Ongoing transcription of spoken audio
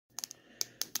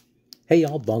Hey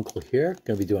y'all, Bunkle here.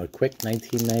 Going to be doing a quick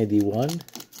 1991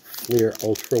 Fleer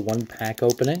Ultra 1-pack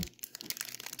opening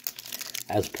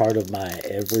as part of my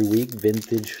every week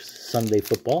vintage Sunday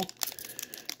football.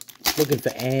 Looking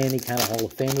for any kind of Hall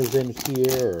of Famers in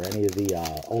here or any of the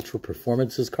Ultra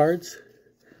Performances cards.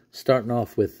 Starting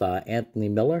off with Anthony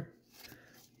Miller,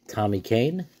 Tommy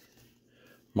Kane,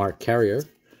 Mark Carrier,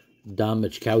 Don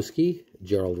Michkowski,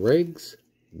 Gerald Riggs,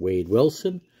 Wade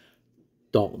Wilson,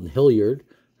 Dalton Hilliard,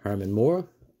 Herman Moore,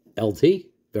 LT,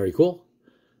 very cool,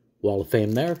 Wall of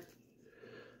Fame there.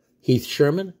 Heath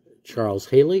Sherman, Charles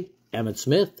Haley, Emmitt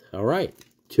Smith, all right,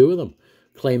 two of them.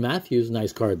 Clay Matthews,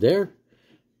 nice card there.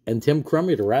 And Tim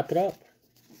Crummy to wrap it up.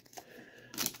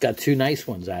 Got two nice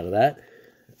ones out of that.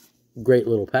 Great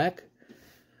little pack.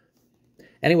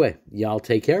 Anyway, y'all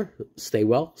take care, stay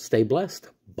well, stay blessed,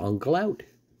 Bunkle out.